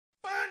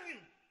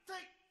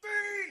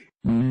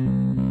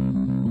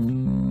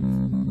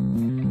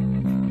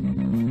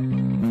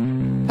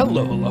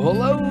Hello, hello,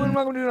 hello, and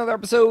welcome to another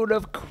episode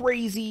of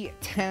Crazy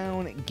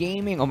Town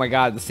Gaming. Oh my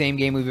god, the same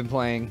game we've been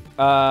playing.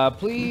 My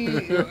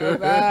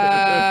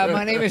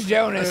name is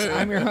Jonas.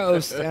 I'm your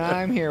host, and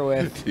I'm here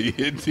with...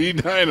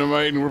 TNT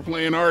Dynamite, and we're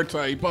playing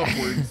R-Type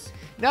upwards.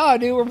 No,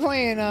 dude, we're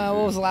playing,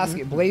 what was the last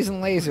game?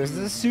 Blazing Lasers.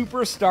 This is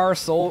Superstar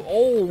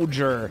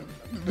Soldier.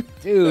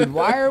 Dude,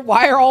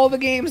 why are all the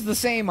games the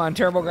same on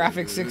Turbo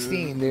Grafx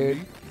 16,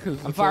 dude?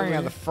 I'm firing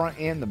on the front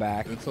and the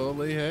back. That's all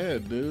they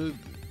had, dude.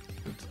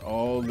 That's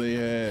all they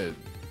had.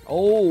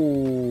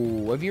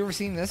 Oh, have you ever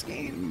seen this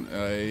game?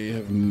 I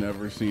have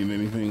never seen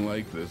anything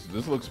like this.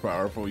 This looks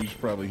powerful. You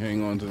should probably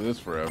hang on to this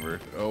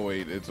forever. Oh,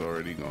 wait, it's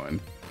already gone.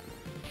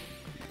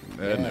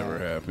 That never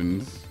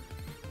happens.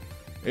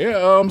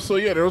 Yeah, so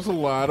yeah, there was a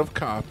lot of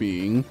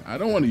copying. I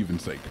don't want to even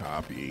say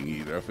copying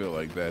either. I feel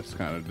like that's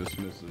kind of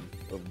dismissive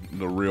of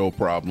the real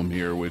problem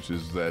here, which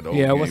is that old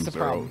games what's the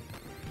problem?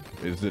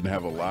 It didn't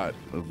have a lot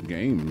of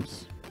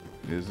games.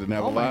 It didn't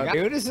have a lot. God.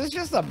 Dude, is this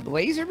just a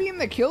laser beam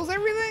that kills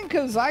everything?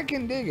 Because I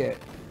can dig it.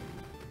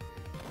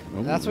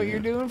 Oh, that's what you're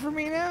doing for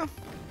me now?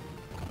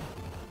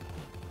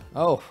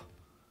 Oh.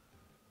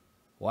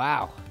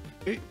 Wow.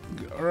 Hey,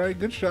 all right,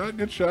 good shot,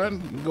 good shot.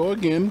 Go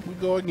again. We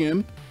go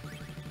again.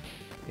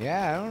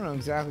 Yeah, I don't know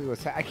exactly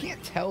what's I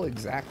can't tell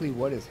exactly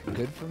what is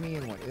good for me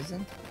and what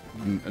isn't.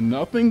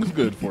 Nothing's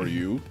good for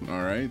you,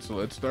 all right? So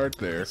let's start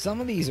there.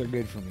 Some of these are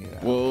good for me,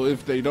 though. Well,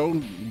 if they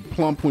don't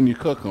plump when you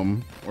cook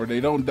them, or they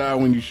don't die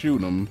when you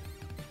shoot them.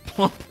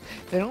 Plump.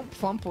 They don't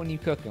plump when you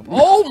cook them.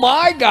 Oh,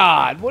 my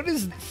God! What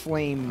is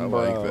flame, bro?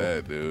 I like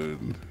that,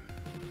 dude.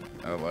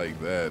 I like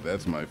that.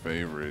 That's my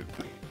favorite.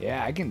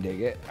 Yeah, I can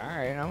dig it. All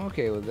right, I'm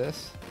okay with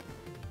this.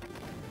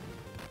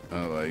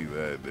 I like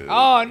that, dude.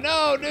 Oh,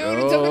 no,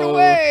 dude. It took it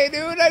away,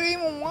 dude. I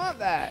didn't even want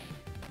that.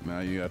 Now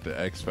you got the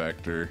X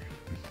Factor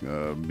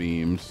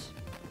beams.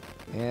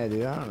 Yeah,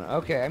 dude, I don't know.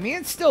 Okay, I mean,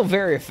 it's still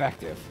very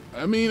effective.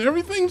 I mean,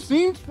 everything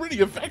seems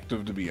pretty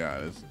effective, to be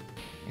honest.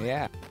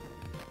 Yeah.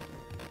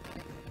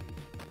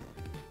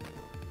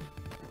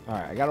 All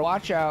right, I got to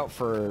watch out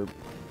for...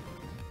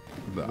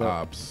 The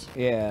ops.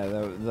 Yeah,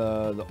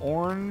 the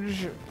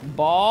orange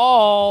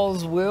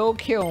balls will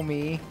kill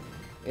me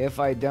if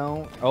I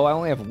don't... Oh, I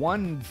only have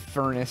one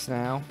furnace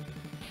now.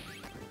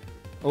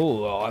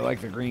 Oh, I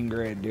like the green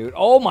grid, dude.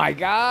 Oh my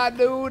god,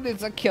 dude,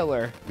 it's a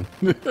killer.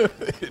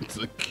 It's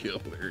a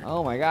killer.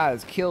 Oh my god,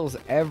 it kills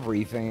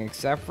everything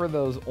except for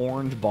those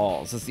orange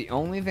balls. It's the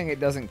only thing it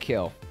doesn't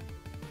kill.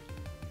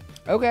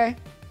 Okay.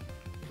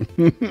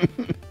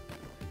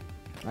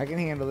 I can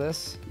handle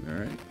this. All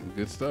right,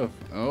 good stuff.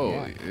 Oh,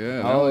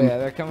 yeah. Oh, yeah,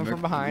 they're coming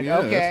from behind. Yeah,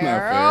 okay. That's not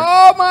fair.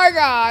 Oh, my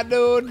God,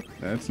 dude.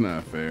 That's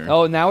not fair.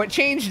 Oh, now it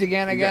changed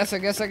again, I guess. I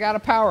guess I got a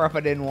power-up I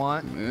didn't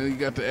want. Yeah, you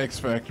got the X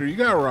Factor. You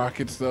got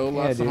rockets, though.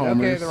 Lots of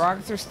homers. Okay, the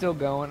rockets are still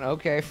going.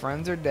 Okay,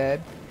 friends are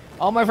dead.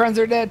 All my friends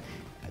are dead.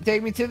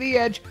 Take me to the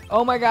edge.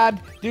 Oh, my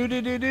God.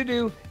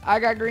 Do. I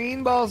got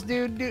green balls,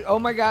 dude. Oh,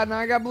 my God, now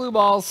I got blue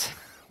balls.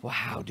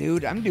 Wow,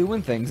 dude, I'm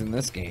doing things in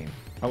this game.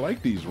 I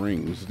like these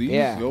rings.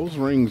 Those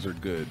rings are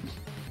good.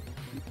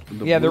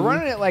 They're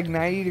running at like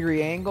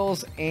 90-degree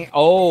angles. And,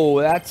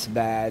 oh, that's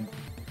bad.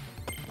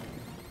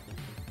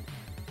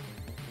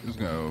 Just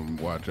gotta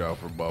watch out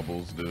for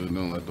bubbles, dude.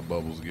 Don't let the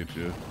bubbles get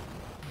you.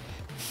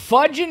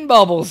 Fudging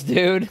bubbles,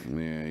 dude.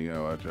 Yeah, you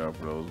gotta watch out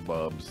for those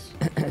bubs.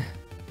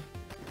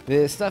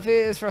 This stuff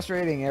is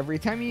frustrating every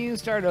time you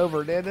start over.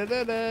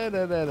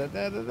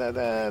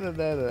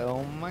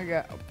 Oh my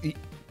god.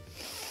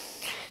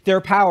 There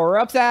are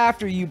power-ups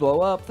after you blow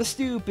up the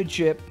stupid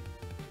ship.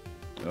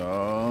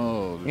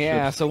 Oh,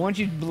 yeah. So once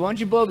you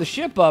blow the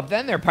ship up,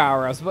 then they're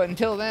power-ups. But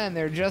until then,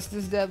 they're just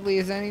as deadly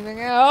as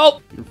anything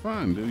else. You're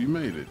fine, dude. You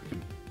made it.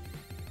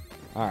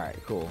 All right,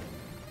 cool.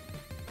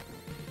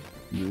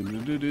 There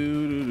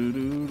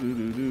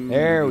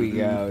we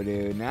go,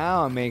 dude.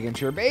 Now I'm making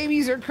sure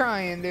babies are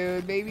crying,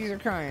 dude. Babies are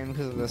crying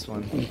because of this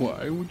one.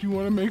 Why would you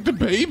want to make the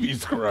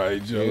babies cry,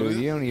 Joe? Dude,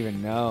 you don't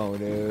even know,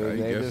 dude.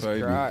 They just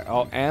cry. Do.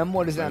 Oh, M.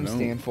 What does M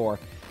stand for?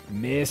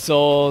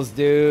 Missiles,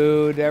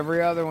 dude.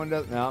 Every other one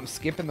does. No, I'm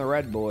skipping the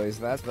red boys.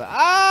 That's the...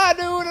 Ah,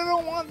 dude, I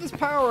don't want this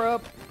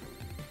power-up.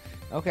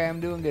 Okay, I'm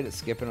doing good at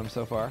skipping them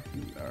so far.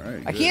 All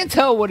right, I can't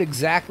tell what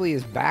exactly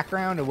is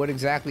background and what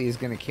exactly is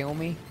going to kill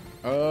me.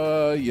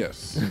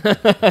 Yes.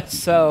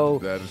 So,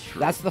 that is true.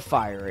 That's the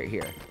fire right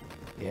here.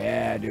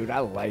 Yeah, dude, I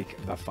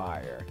like the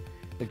fire.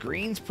 The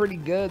green's pretty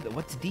good.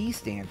 What's D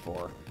stand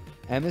for?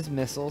 M is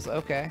missiles.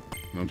 Okay.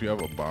 Don't you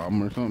have a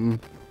bomb or something?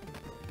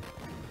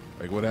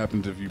 Like, what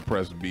happens if you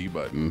press B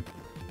button?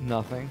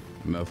 Nothing.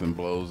 Nothing,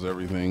 blows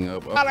everything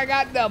up. God, I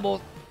got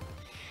doubled.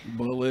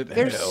 Bullet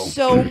There's hell.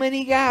 so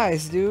many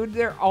guys, dude.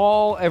 They're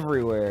all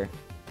everywhere.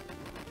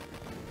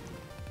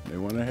 They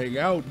want to hang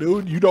out,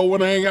 dude. You don't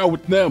want to hang out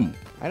with them.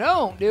 I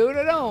don't, dude.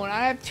 I don't.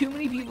 I have too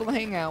many people to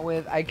hang out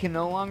with. I can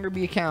no longer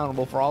be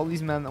accountable for all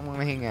these men that want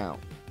to hang out.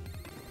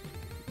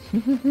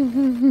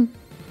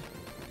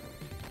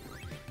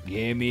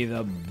 Give me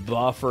the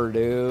buffer,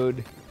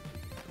 dude.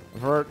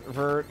 Vert.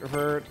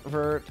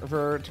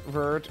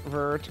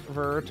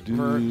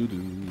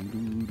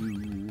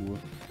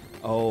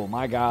 Oh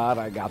my god,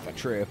 I got the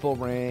triple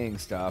ring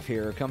stuff.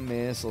 Here come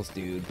missiles,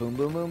 dude. Boom,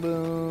 boom, boom,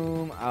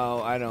 boom.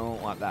 Oh, I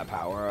don't want that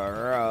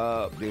power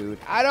up, dude.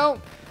 I don't.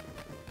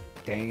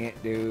 Dang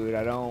it, dude.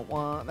 I don't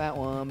want that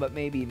one, but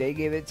maybe they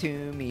give it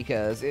to me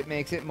because it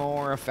makes it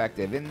more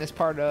effective in this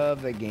part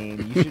of the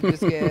game. You should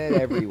just get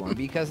everyone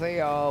because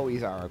they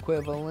always are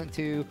equivalent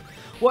to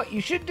what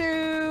you should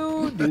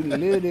do. I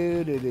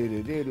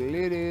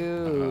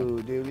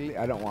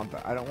don't want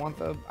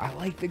the, I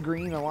like the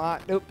green a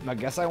lot. Nope, I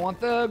guess I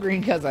want the green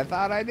because I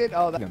thought I did.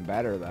 Oh, that's even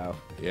better, though.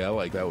 Yeah, I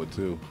like that one,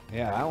 too.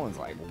 Yeah, that one's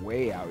like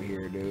way out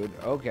here, dude.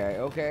 Okay.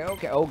 Oh,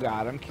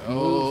 God, I'm confused.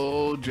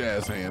 Oh,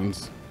 jazz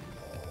hands.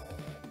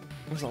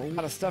 There's a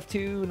lot of stuff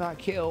to not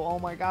kill. Oh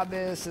my god,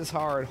 this is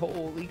hard.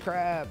 Holy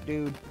crap,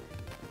 dude.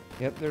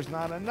 Yep, there's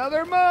not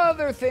another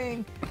mother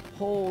thing.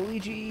 Holy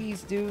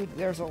jeez, dude.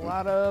 There's a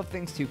lot of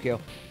things to kill.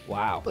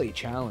 Wow, really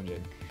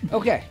challenging.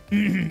 Okay.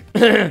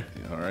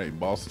 All right,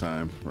 boss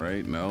time,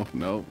 right? No,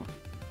 nope.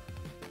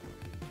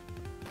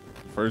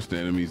 First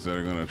enemies that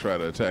are going to try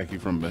to attack you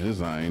from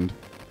behind.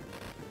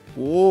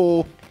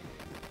 Whoa.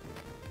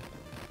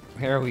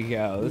 There we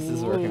go. This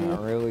is working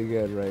out really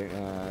good right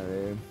now,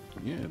 dude.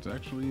 Yeah, it's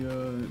actually,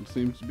 it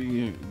seems to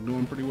be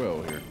doing pretty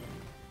well here.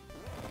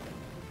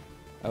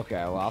 Okay,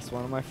 I lost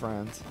one of my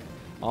friends.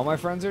 All my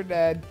friends are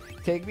dead.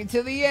 Take me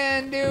to the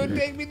end, dude.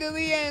 Take me to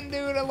the end,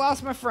 dude. I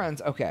lost my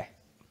friends. Okay.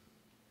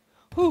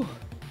 Whew.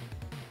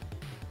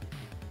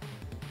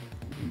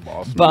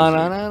 Boss music.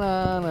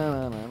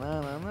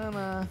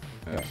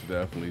 That's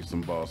definitely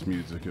some boss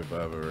music if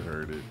I've ever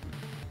heard it.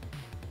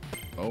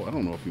 Oh, I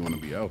don't know if you want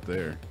to be out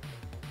there.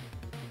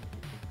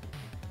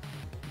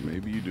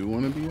 Maybe you do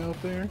want to be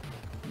out there?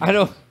 I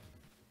don't.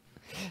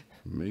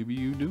 Maybe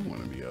you do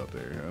want to be out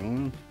there. I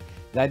don't know.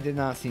 That did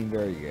not seem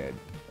very good.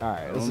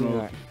 Alright,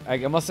 I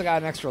must have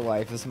got an extra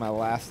life. This is my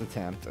last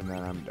attempt, and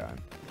then I'm done.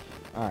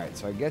 Alright,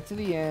 so I get to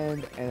the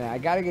end, and I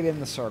gotta get in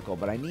the circle,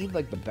 but I need,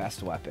 like, the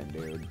best weapon,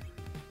 dude.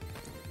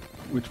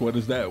 Which one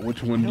is that?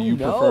 Which one do you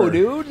prefer? No,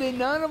 dude.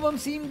 None of them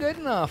seem good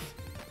enough.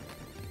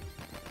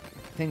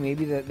 I think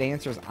maybe the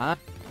answer is on.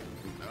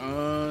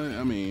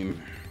 I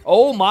mean...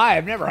 Oh, my.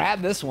 I've never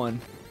had this one.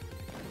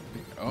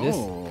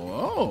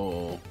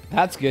 Oh.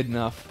 That's good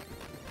enough.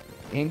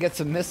 And get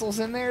some missiles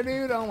in there,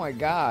 dude? Oh, my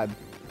God.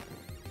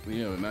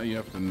 Yeah, now you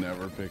have to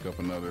never pick up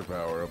another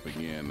power-up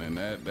again, and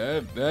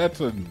that's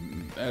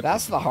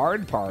the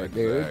hard part,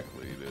 dude.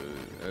 Exactly, dude.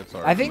 That's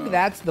hard I think enough.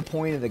 that's the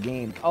point of the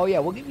game. Oh, yeah,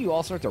 we'll give you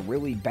all sorts of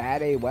really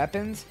bad A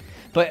weapons,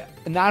 but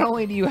not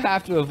only do you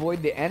have to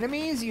avoid the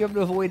enemies, you have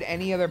to avoid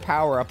any other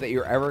power-up that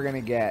you're ever going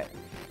to get,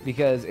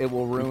 because it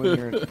will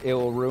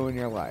ruin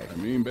your life. I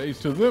mean,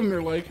 based to them,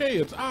 they're like, hey,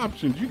 it's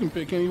options. You can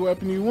pick any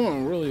weapon you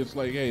want. Really, it's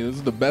like, hey, this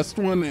is the best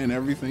one, and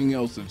everything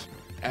else is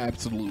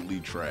absolutely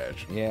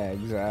trash. Yeah,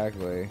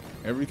 exactly.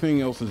 Everything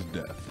else is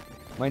death.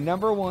 My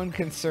number one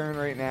concern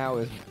right now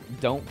is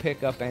don't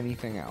pick up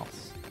anything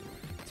else.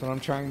 That's what I'm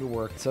trying to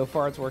work. So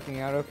far, it's working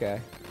out okay.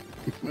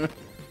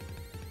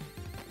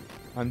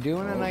 I'm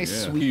doing a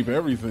nice sweep. Keep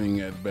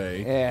everything at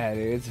bay. Yeah,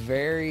 dude, it's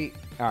very...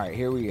 All right,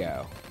 here we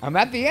go. I'm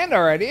at the end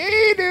already.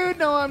 Hey, dude,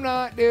 no, I'm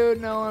not. Dude,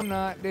 no, I'm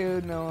not.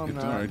 Dude, no, I'm not.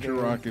 It's all right. Your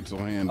rockets will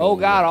handle Oh,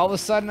 God, all of a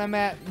sudden I'm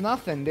at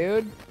nothing,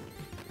 dude.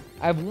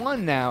 I've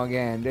won now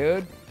again,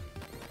 dude.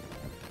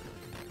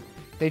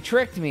 They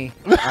tricked me.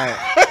 All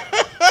right.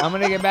 I'm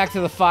gonna get back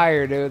to the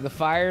fire, dude. The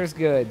fire's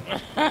good.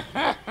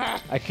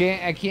 I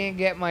can't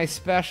get my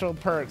special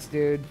perks,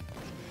 dude.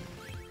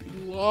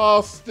 You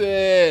lost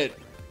it.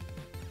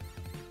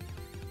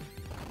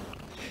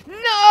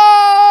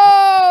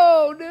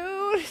 No,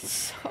 dude.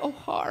 It's so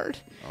hard.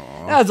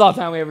 Aww. That's all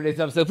the time we have for today's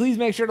episode. Please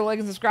make sure to like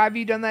and subscribe if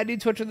you've done that, dude.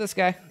 Twitch with this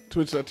guy.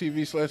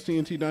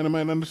 Twitch.tv/TNT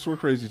Dynamite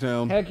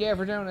 _CrazyTown. Heck yeah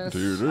for Jonas.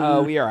 Dude.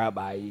 We are out.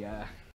 Bye.